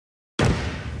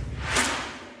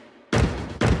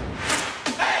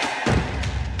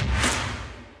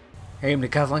Hey, I'm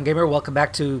Decathlon Gamer. Welcome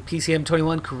back to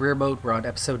PCM21 Career Mode. We're on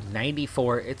episode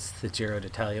 94. It's the Giro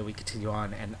d'Italia. We continue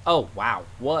on, and oh wow,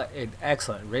 what an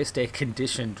excellent race day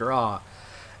condition draw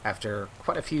after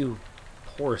quite a few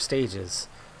poor stages.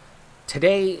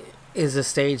 Today is a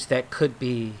stage that could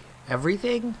be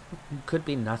everything, could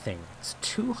be nothing. It's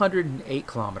 208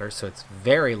 kilometers, so it's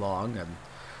very long, and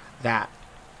that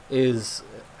is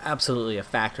absolutely a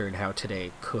factor in how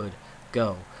today could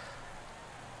go.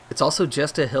 It's also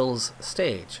just a hills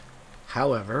stage.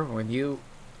 However, when you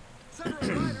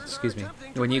excuse me,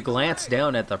 when you glance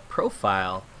down at the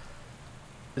profile,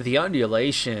 the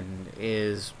undulation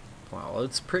is, well,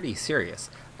 it's pretty serious.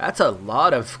 That's a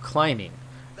lot of climbing,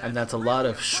 and that's a lot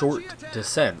of short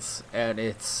descents, and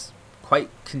it's quite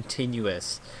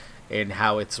continuous in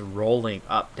how it's rolling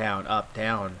up, down,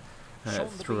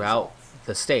 throughout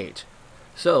the stage.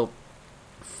 So,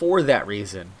 for that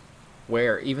reason,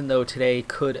 where even though today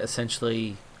could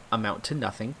essentially amount to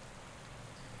nothing,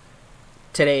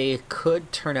 today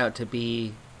could turn out to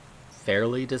be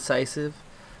fairly decisive.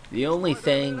 The only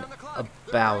thing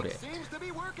about it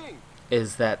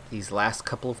is that these last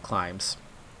couple of climbs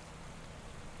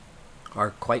are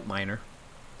quite minor,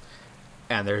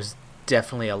 and there's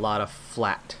definitely a lot of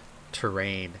flat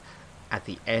terrain at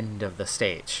the end of the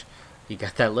stage. You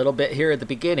got that little bit here at the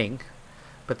beginning,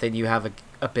 but then you have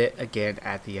a bit again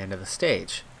at the end of the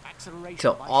stage.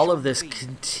 So all of this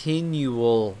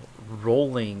continual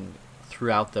rolling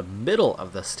throughout the middle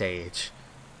of the stage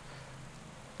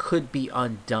could be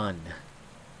undone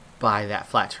by that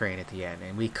flat terrain at the end,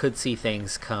 and we could see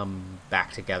things come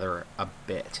back together a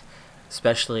bit,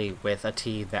 especially with a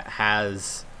team that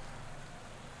has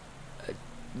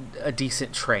a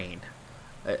decent train,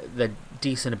 the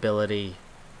decent ability,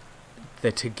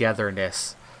 the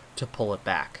togetherness to pull it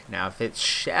back. Now, if it's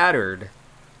shattered,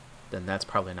 then that's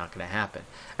probably not going to happen.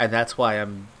 And that's why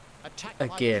I'm,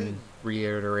 again,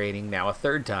 reiterating now a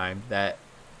third time that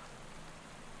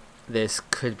this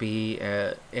could be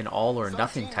an all or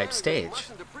nothing type stage.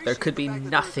 There could be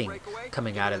nothing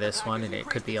coming out of this one, and it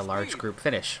could be a large group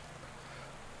finish.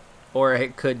 Or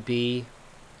it could be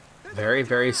very,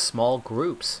 very small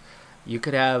groups. You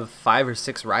could have 5 or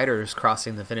 6 riders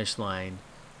crossing the finish line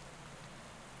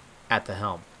at the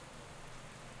helm.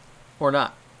 Or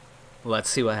not. Let's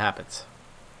see what happens.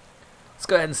 Let's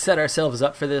go ahead and set ourselves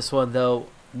up for this one, though.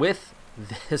 With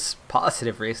this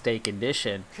positive race day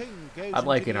condition, I'm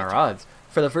liking our odds.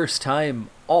 For the first time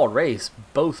all race,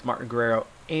 both Martin Giro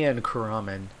and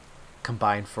Karaman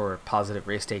combined for positive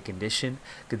race day condition.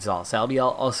 Gonzalez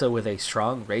Albiol also with a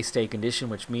strong race day condition,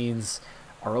 which means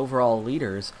our overall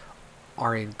leaders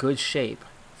are in good shape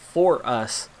for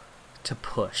us to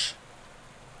push.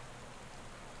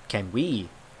 Can we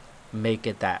make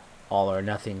it that all or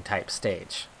nothing type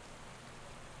stage?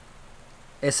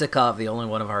 Isakov, the only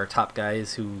one of our top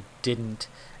guys who didn't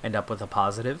end up with a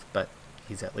positive, but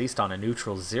he's at least on a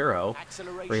neutral 0.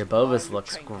 Ryabovas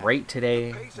looks great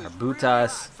today.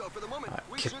 Arbutas,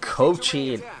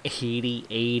 Kikochi, and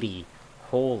 80-80.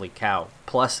 Holy cow.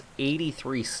 Plus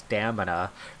 83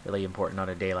 stamina, really important on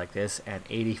a day like this, and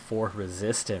 84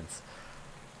 resistance.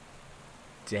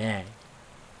 Dang.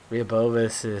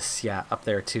 Ryabovas is, yeah, up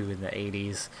there too in the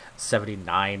 80s.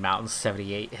 79 mountains,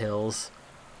 78 hills.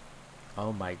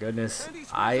 Oh my goodness.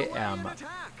 I am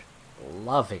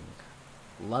loving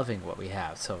what we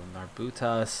have. So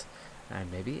Narbutas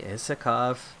and maybe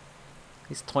Isakov.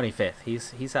 He's 25th.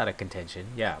 He's out of contention.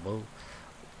 Yeah,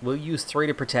 we'll use 3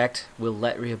 to protect. We'll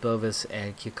let Ryabovas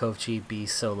and Kikochi be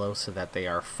solo so that they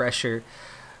are fresher.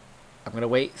 I'm gonna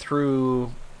wait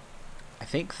through, I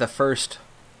think, the first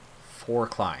 4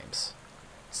 climbs.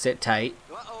 Sit tight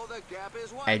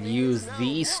and use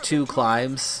these 2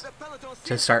 climbs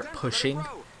to start pushing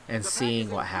and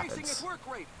seeing what happens.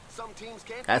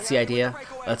 That's the idea.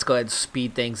 Let's go ahead and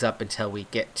speed things up until we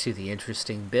get to the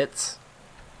interesting bits.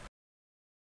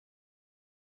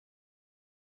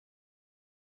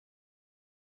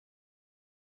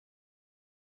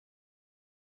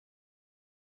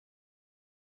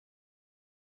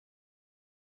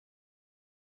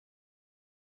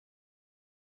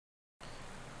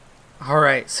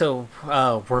 Alright, so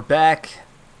we're back.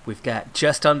 We've got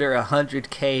just under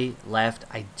 100k left.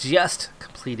 I just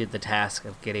completed the task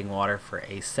of getting water for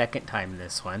a second time in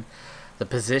this one. The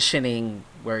positioning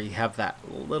where you have that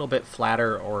little bit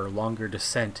flatter or longer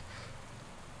descent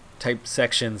type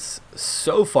sections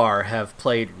so far have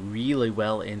played really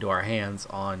well into our hands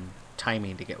on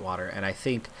timing to get water. And I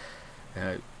think,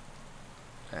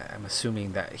 I'm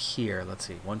assuming that here, let's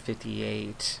see,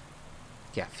 158...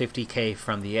 yeah, 50k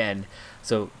from the end.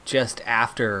 So just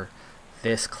after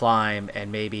this climb and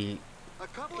maybe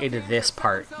into this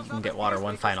part, you can get water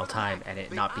one final time and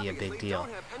it not be a big deal.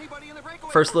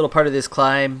 First little part of this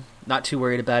climb, not too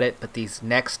worried about it, but these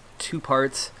next two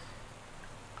parts,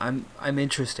 I'm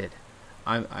interested.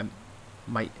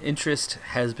 My interest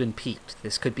has been piqued.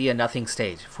 This could be a nothing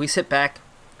stage. If we sit back,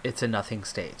 it's a nothing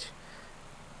stage.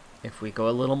 If we go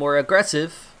a little more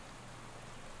aggressive,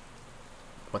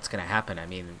 what's going to happen? I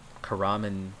mean, Karam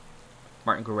and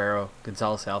Martin Guerrero,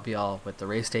 Gonzalez Albiol, with the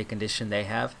race day condition they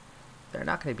have, they're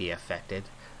not going to be affected.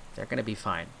 They're going to be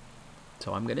fine.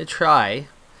 So I'm going to try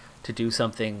to do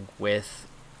something with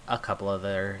a couple of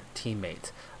their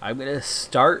teammates. I'm going to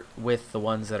start with the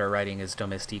ones that are riding as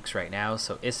domestiques right now.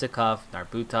 So Isakov,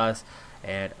 Narbutas,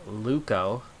 and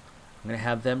Luko. I'm going to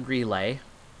have them relay.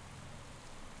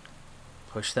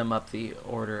 Push them up the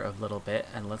order a little bit,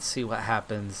 and let's see what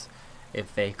happens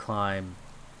if they climb,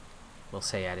 we'll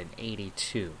say, at an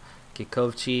 82.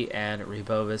 Kikovci and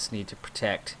Rybovis need to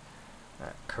protect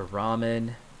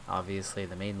Karaman, obviously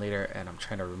the main leader, and I'm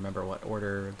trying to remember what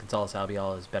order. Gonzalez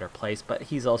Albiol is better placed, but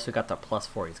he's also got the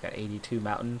 +4. He's got 82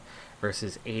 mountain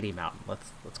versus 80 mountain.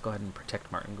 Let's go ahead and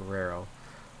protect Martin Guerrero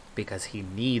because he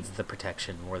needs the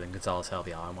protection more than Gonzalez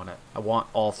Albiol. I want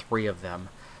all three of them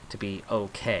to be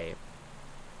okay.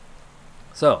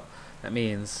 So that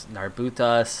means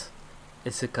Narbutas,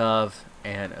 Isakov,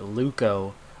 and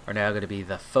Luko are now going to be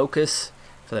the focus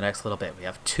for the next little bit. We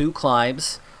have 2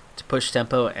 climbs to push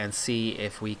tempo and see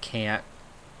if we can't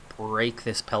break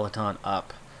this peloton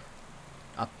up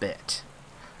a bit.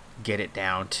 Get it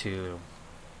down to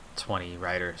 20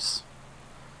 riders.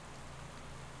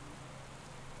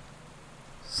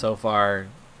 So far,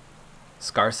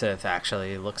 Skarseth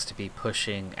actually looks to be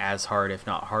pushing as hard, if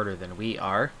not harder, than we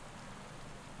are.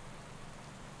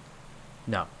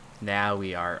 No, now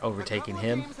we are overtaking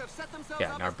him.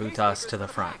 Yeah, Narbutas to the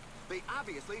front. They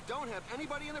obviously don't have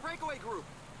anybody in the breakaway group.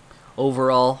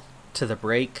 Overall, to the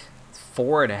break,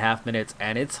 4.5 minutes,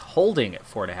 and it's holding at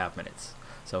 4.5 minutes.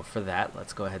 So for that,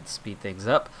 let's go ahead and speed things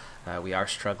up. We are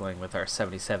struggling with our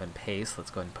 77 pace. Let's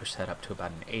go ahead and push that up to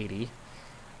about an 80.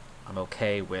 I'm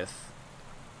okay with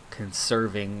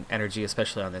conserving energy,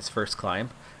 especially on this first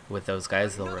climb. With those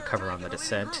guys, they'll recover on the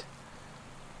descent.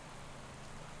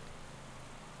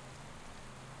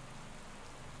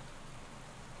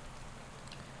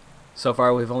 So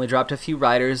far, we've only dropped a few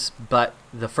riders, but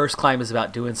the first climb is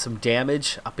about doing some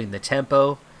damage, upping the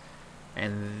tempo,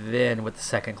 and then with the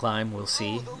second climb, we'll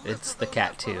see. It's the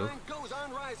Cat 2.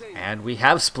 And we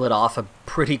have split off a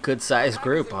pretty good-sized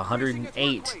group,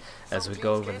 108, as we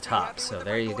go over the top. So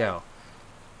there you go.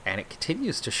 And it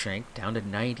continues to shrink down to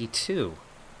 92.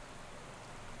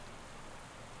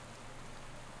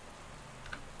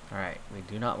 Alright, we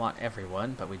do not want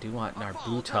everyone, but we do want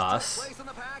Narbutas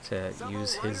to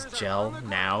use his gel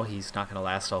now. He's not going to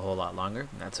last a whole lot longer.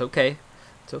 That's okay.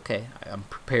 It's okay. I'm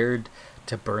prepared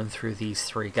to burn through these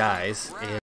 3 guys.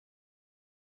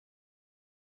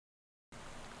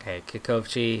 Okay,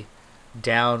 Kikovci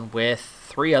down with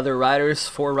 3 other riders.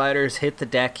 4 riders hit the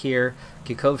deck here.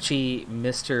 Kikovci,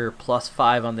 Mr.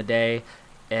 +5 on the day,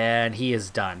 and he is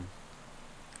done.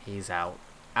 He's out.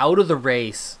 Out of the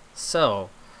race. So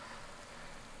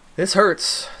this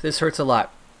hurts. This hurts a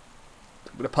lot.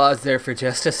 I'm going to pause there for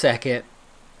just a second.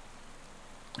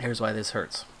 Here's why this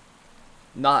hurts.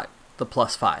 Not the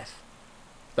 +5.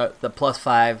 The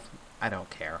 +5, I don't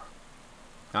care.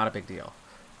 Not a big deal.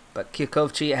 But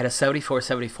Kikovci at a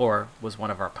 74-74 was one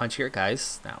of our punchier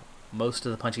guys. Now, most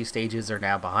of the punchy stages are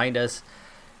now behind us.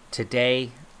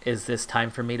 Today, is this time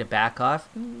for me to back off?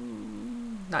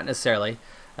 Not necessarily.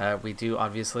 We do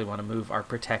obviously want to move our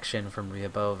protection from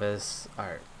Rybovis,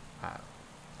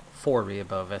 for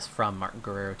Rybovis from Martin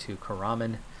Guerrero to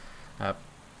Karaman.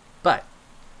 But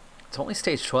it's only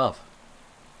stage 12.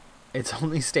 It's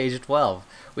only stage 12.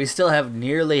 We still have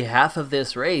nearly half of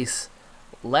this race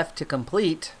left to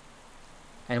complete,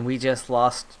 and we just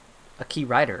lost a key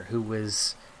rider who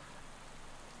was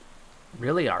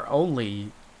really our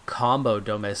only combo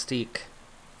domestique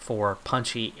for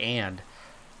punchy and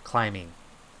climbing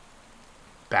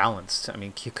balanced. I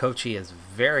mean, Kikovci is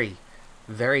very,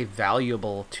 very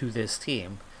valuable to this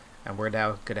team, and we're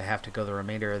now going to have to go the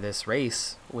remainder of this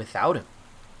race without him.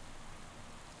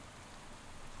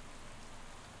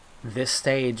 This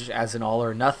stage, as an all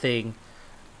or nothing,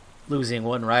 losing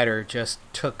 1 rider just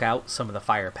took out some of the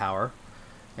firepower,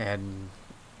 and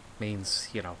means,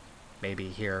 you know, maybe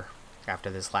here after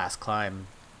this last climb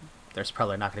there's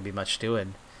probably not going to be much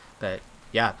doing. But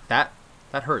yeah, that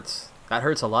hurts. That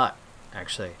hurts a lot,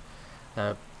 actually.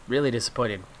 Really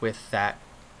disappointed with that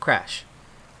crash.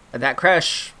 And that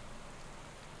crash,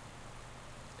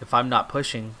 if I'm not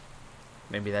pushing,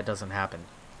 maybe that doesn't happen.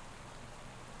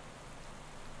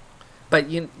 But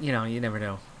you know, you never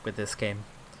know with this game.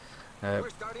 We're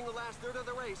starting the last third of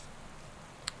the race.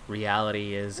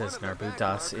 Reality is, as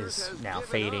Narbutas is now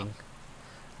fading,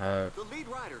 The lead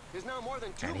rider is now more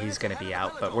than 2 and he's minutes going to ahead be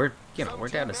of out. But Peloton. we're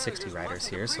down to 60 riders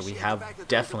here, so we have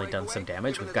definitely done some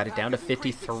damage. We've got it down to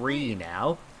 53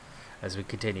 now, as we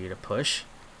continue to push.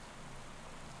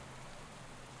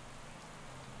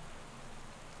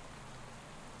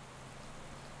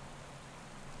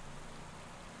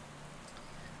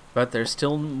 But there's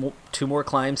still 2 more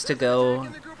climbs to go.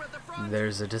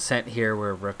 There's a descent here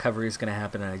where recovery is going to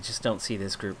happen, and I just don't see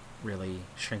this group really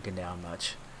shrinking down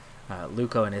much.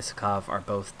 Luko and Isakov are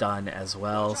both done as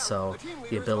well, so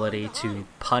the ability to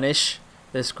punish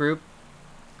this group,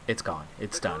 it's gone.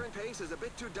 It's done. The current pace is a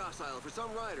bit too docile for some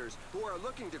riders who are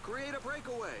looking to create a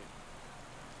breakaway.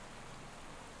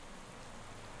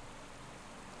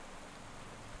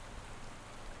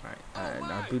 Alright,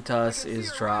 Narbutas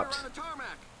is dropped.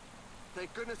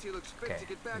 Thank goodness he looks fit Okay, to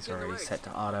get back he's in the already race. set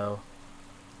to auto.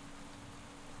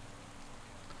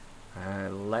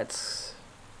 Let's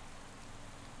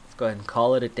go ahead and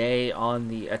call it a day on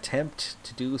the attempt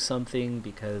to do something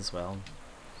because, well,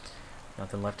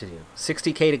 nothing left to do.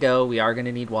 60k to go. We are going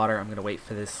to need water. I'm going to wait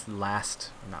for this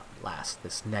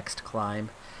this next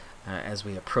climb. As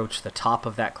we approach the top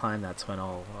of that climb, that's when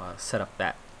I'll set up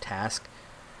that task.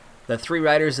 The 3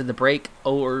 riders in the break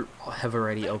have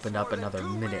already opened up another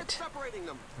minute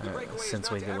since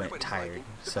we went tired.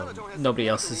 So nobody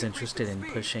else is interested in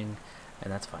pushing,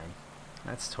 and that's fine.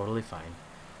 That's totally fine.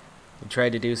 We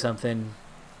tried to do something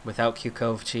without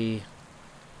Kukovci.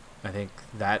 I think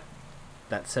that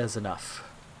says enough.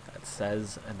 That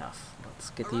says enough.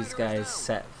 Let's get these guys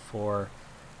set for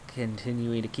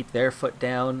continuing to keep their foot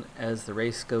down as the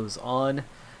race goes on.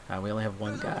 We only have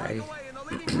one guy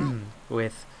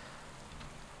with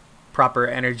proper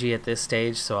energy at this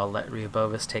stage, so I'll let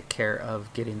Ryabovas take care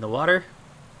of getting the water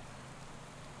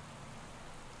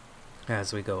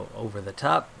as we go over the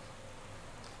top.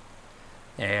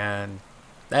 And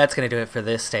that's going to do it for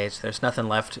this stage. There's nothing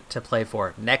left to play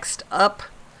for. Next up,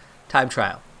 time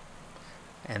trial.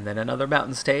 And then another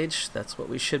mountain stage. That's what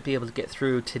we should be able to get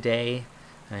through today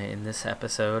in this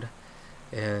episode.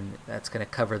 And that's going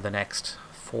to cover the next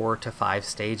 4 to 5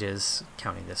 stages,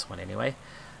 counting this one anyway.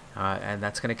 And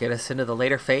that's going to get us into the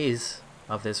later phase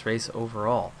of this race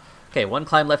overall. Okay, 1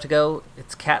 climb left to go.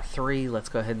 It's Cat 3. Let's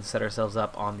go ahead and set ourselves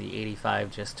up on the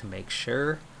 85 just to make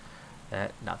sure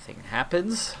that nothing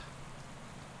happens.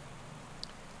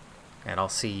 And I'll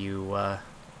see you at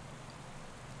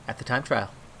the time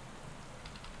trial.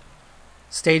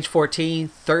 Stage 14,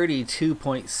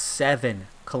 32.7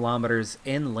 kilometers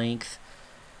in length.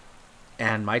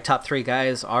 And my top 3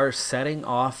 guys are setting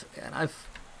off, and I've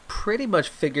pretty much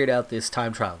figured out this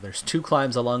time trial. There's 2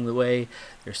 climbs along the way.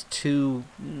 There's 2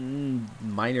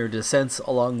 minor descents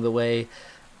along the way.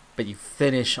 But you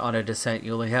finish on a descent,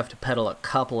 you only have to pedal a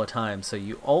couple of times, so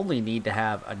you only need to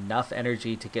have enough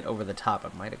energy to get over the top.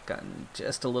 I might have gotten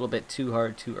just a little bit too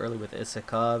hard too early with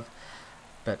Isakov,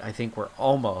 but I think we're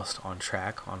almost on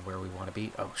track on where we want to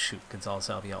be. Oh shoot, Gonzalez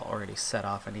Albiol already set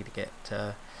off. I need to get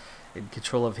in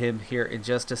control of him here in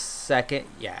just a second.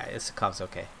 Yeah, Isakov's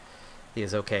okay. He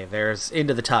is okay. There's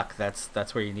into the tuck.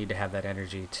 That's where you need to have that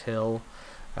energy till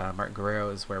Martin Guerrero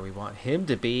is where we want him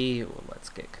to be. Well, let's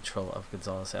get control of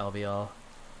Gonzalez Albiol.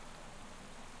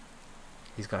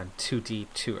 He's gone too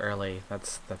deep too early.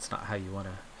 That's not how you want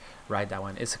to ride that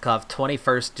one. Isakov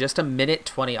 21st, just a minute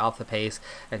 20 off the pace,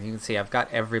 and you can see I've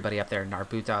got everybody up there.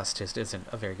 Narbutas just isn't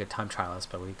a very good time trialist,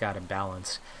 but we've got him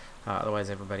balanced. Otherwise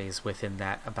everybody's within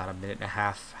that about a minute and a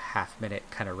half minute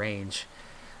kind of range.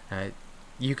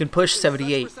 You can push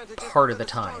 78 part of the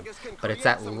time, but it's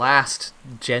that last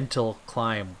gentle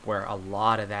climb where a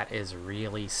lot of that is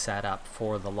really set up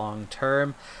for the long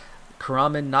term.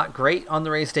 Karaman, not great on the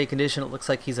race day condition. It looks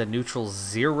like he's a neutral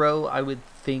 0, I would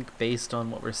think, based on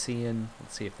what we're seeing.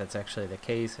 Let's see if that's actually the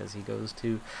case as he goes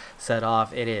to set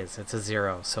off. It is. It's a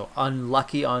 0. So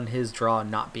unlucky on his draw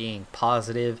not being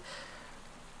positive.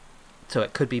 So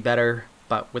it could be better.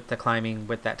 But with the climbing,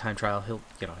 with that time trial,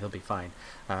 he'll be fine.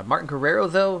 Martin Guerrero,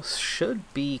 though,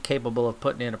 should be capable of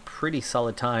putting in a pretty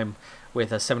solid time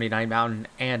with a 79 mountain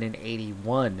and an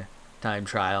 81 time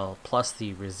trial, plus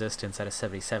the resistance at a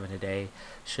 77 today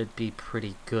should be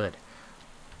pretty good.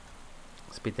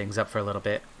 Speed things up for a little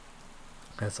bit,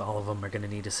 as all of them are going to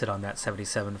need to sit on that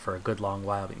 77 for a good long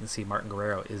while. But you can see Martin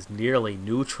Guerrero is nearly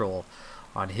neutral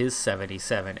on his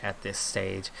 77 at this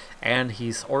stage, and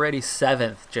he's already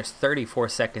 7th, just 34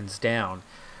 seconds down.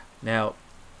 Now,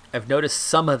 I've noticed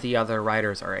some of the other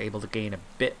riders are able to gain a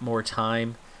bit more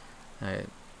time.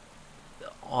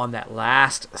 on that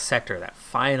last sector, that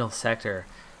final sector.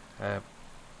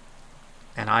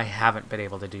 And I haven't been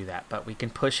able to do that. But we can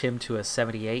push him to a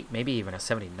 78, maybe even a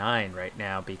 79 right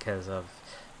now because of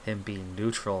him being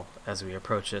neutral as we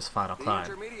approach this final climb.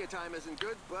 Time isn't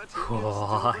good, but he can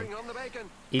still bring home the bacon.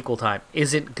 Equal time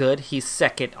isn't good. He's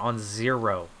second on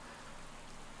 0.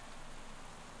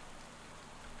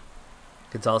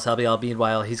 Gonzalez Albiol,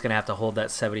 meanwhile, he's going to have to hold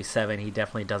that 77. He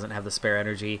definitely doesn't have the spare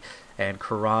energy. And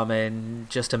Karaman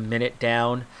just a minute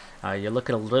down. You're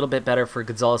looking a little bit better for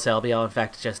Gonzalez Albiol. In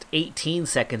fact, just 18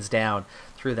 seconds down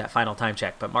through that final time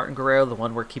check. But Martin Guerrero, the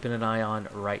one we're keeping an eye on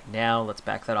right now, let's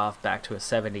back that off back to a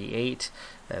 78,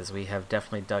 as we have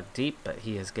definitely dug deep, but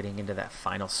he is getting into that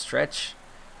final stretch.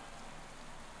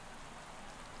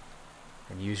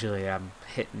 And usually I'm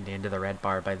hitting into the red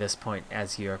bar by this point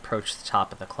as you approach the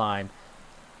top of the climb.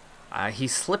 He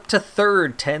slipped to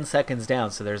third 10 seconds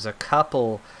down, so there's a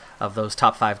couple of those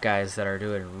top 5 guys that are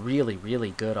doing really, really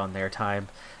good on their time.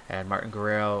 And Martin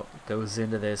Guerrero goes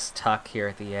into this tuck here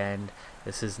at the end.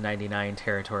 This is 99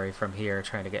 territory from here,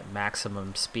 trying to get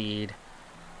maximum speed.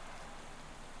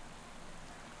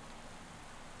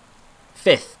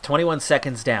 5th, 21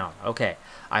 seconds down. Okay,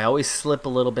 I always slip a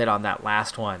little bit on that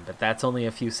last one, but that's only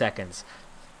a few seconds.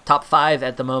 Top 5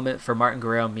 at the moment for Martin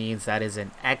Guerrero means that is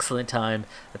an excellent time.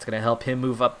 That's going to help him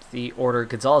move up the order.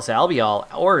 Gonzalez Albiol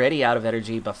already out of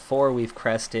energy before we've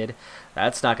crested.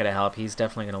 That's not going to help. He's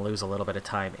definitely going to lose a little bit of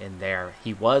time in there.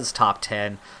 He was top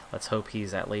 10. Let's hope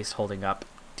he's at least holding up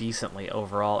decently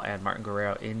overall. And Martin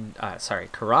Guerrero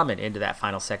Karaman into that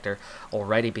final sector,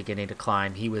 already beginning to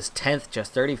climb. He was 10th,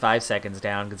 just 35 seconds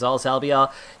down. Gonzalez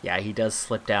Albiol, yeah, he does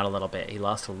slip down a little bit. He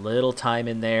lost a little time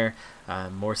in there,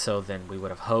 more so than we would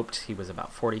have hoped. He was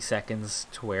about 40 seconds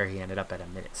to where he ended up at a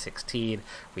minute 16.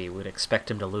 We would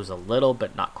expect him to lose a little,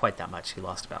 but not quite that much. He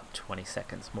lost about 20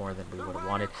 seconds more than we would have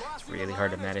wanted. It's really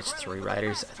hard to manage 3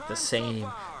 riders at the same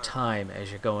time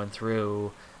as you're going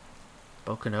through.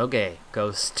 Bokunoge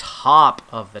goes top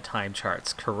of the time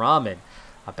charts. Karaman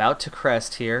about to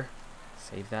crest here.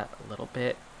 Save that a little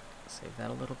bit. Save that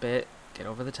a little bit. Get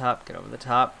over the top. Get over the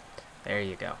top. There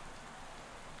you go.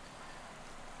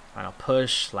 Final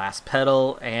push. Last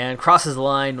pedal. And crosses the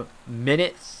line.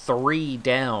 Minute 3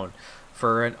 down.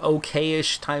 For an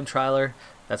okay-ish time trialer,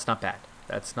 that's not bad.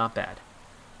 That's not bad.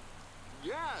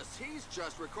 Yes, he's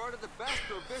just recorded the best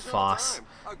provisional Foss.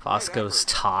 time. Foss goes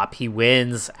top. He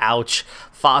wins. Ouch.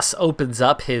 Foss opens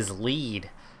up his lead.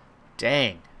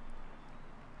 Dang.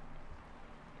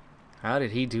 How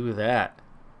did he do that?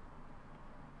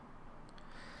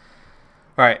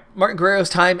 Alright, Martin Guerrero's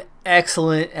time,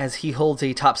 excellent as he holds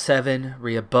a top 7.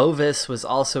 Ryabovis was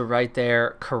also right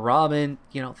there. Karaman,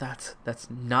 you know, that's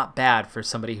not bad for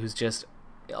somebody who's just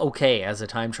okay as a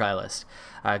time trialist.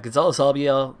 Gonzalez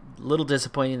Albiol, a little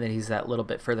disappointing that he's that little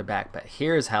bit further back, but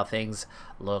here's how things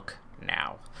look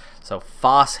now. So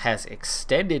Foss has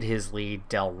extended his lead.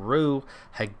 Del Rue,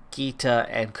 Hagita,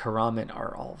 and Karaman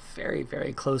are all very,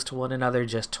 very close to one another,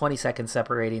 just 20 seconds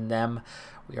separating them.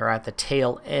 We are at the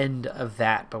tail end of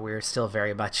that, but we are still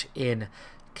very much in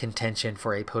contention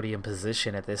for a podium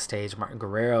position at this stage. Martin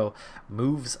Guerrero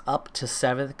moves up to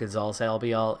 7th. Gonzalez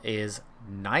Albiol is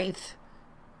 9th.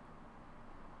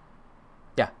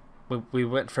 We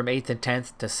went from 8th and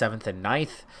 10th to 7th and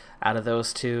 9th out of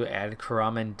those two, and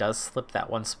Karaman does slip that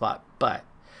one spot, but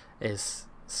is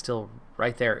still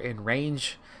right there in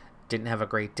range. Didn't have a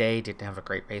great day, didn't have a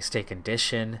great race day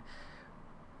condition.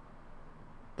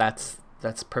 That's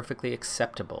perfectly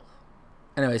acceptable.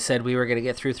 I know I said we were going to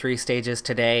get through 3 stages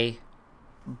today,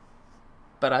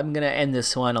 but I'm going to end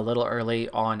this one a little early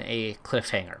on a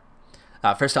cliffhanger.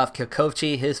 First off,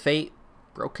 Kyokovchi, his fate,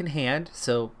 broken hand,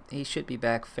 so he should be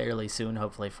back fairly soon,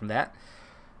 hopefully, from that.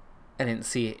 I didn't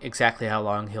see exactly how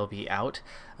long he'll be out.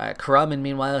 Karaman,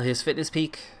 meanwhile, his fitness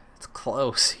peak, it's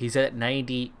close. He's at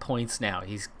 90 points now.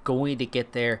 He's going to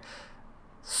get there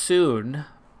soon,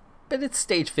 but it's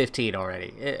stage 15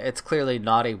 already. It's clearly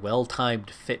not a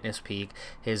well-timed fitness peak.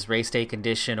 His race day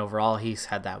condition overall, he's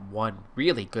had that one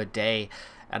really good day,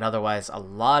 and otherwise a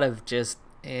lot of just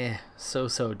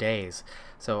so-so days.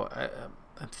 So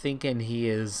I'm thinking he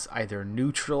is either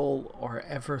neutral or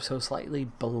ever so slightly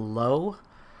below.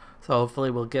 So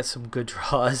hopefully we'll get some good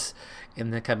draws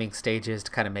in the coming stages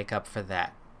to kind of make up for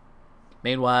that.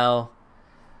 Meanwhile,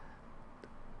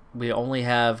 we only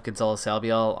have Gonzalez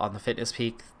Albiol on the fitness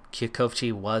peak.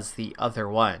 Kyokovchi was the other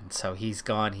one, so he's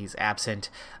gone, he's absent.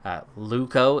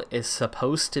 Luco is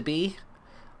supposed to be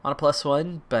on a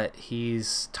 +1, but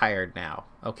he's tired now.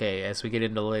 Okay, as we get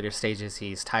into the later stages,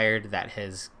 he's tired. That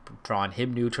has drawn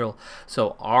him neutral.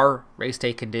 So our race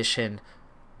day condition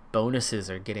bonuses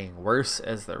are getting worse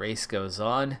as the race goes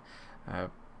on.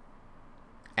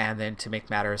 And then to make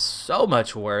matters so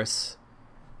much worse,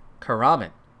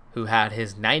 Karaman, who had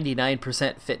his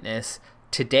 99% fitness,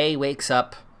 today wakes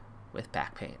up with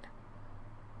back pain.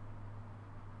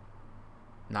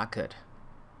 Not good.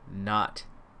 Not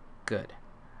good.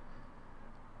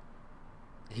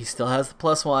 He still has the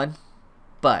 +1,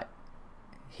 but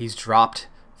he's dropped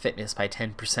fitness by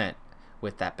 10%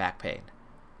 with that back pain.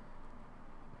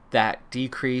 That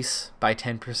decrease by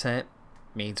 10%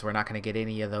 means we're not going to get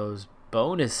any of those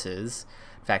bonuses.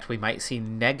 In fact, we might see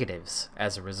negatives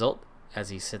as a result as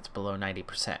he sits below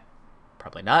 90%.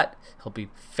 Probably not. He'll be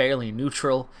fairly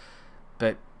neutral,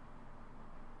 but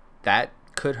that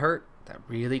could hurt. That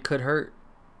really could hurt.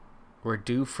 We're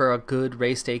due for a good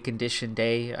race day condition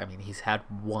day. I mean, he's had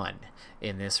one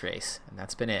in this race, and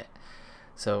that's been it.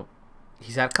 So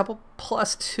he's had a couple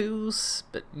 +2s,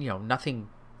 but nothing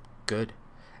good.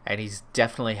 And he's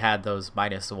definitely had those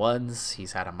 -1s.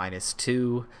 He's had a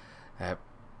 -2.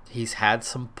 He's had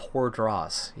some poor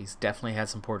draws. He's definitely had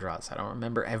some poor draws. I don't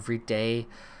remember every day,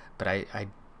 but I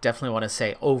definitely want to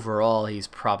say overall he's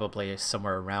probably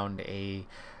somewhere around a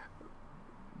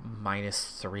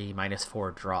 -3, -4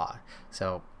 draw.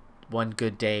 So one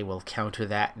good day will counter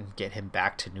that and get him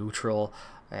back to neutral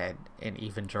and an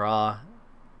even draw.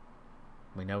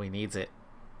 We know he needs it.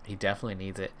 He definitely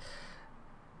needs it.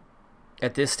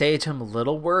 At this stage, I'm a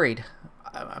little worried.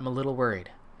 I'm a little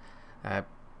worried.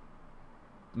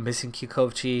 Missing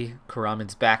Kukovci,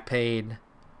 Karaman's back pain.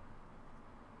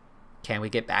 Can we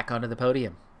get back onto the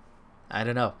podium? I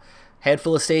don't know.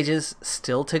 Handful of stages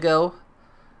still to go.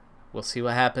 We'll see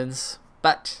what happens,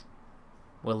 but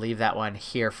we'll leave that one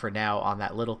here for now on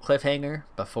that little cliffhanger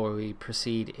before we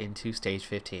proceed into stage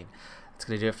 15. That's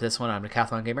going to do it for this one. I'm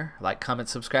Decathlon Gamer. Like, comment,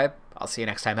 subscribe. I'll see you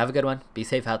next time. Have a good one. Be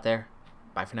safe out there.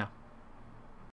 Bye for now.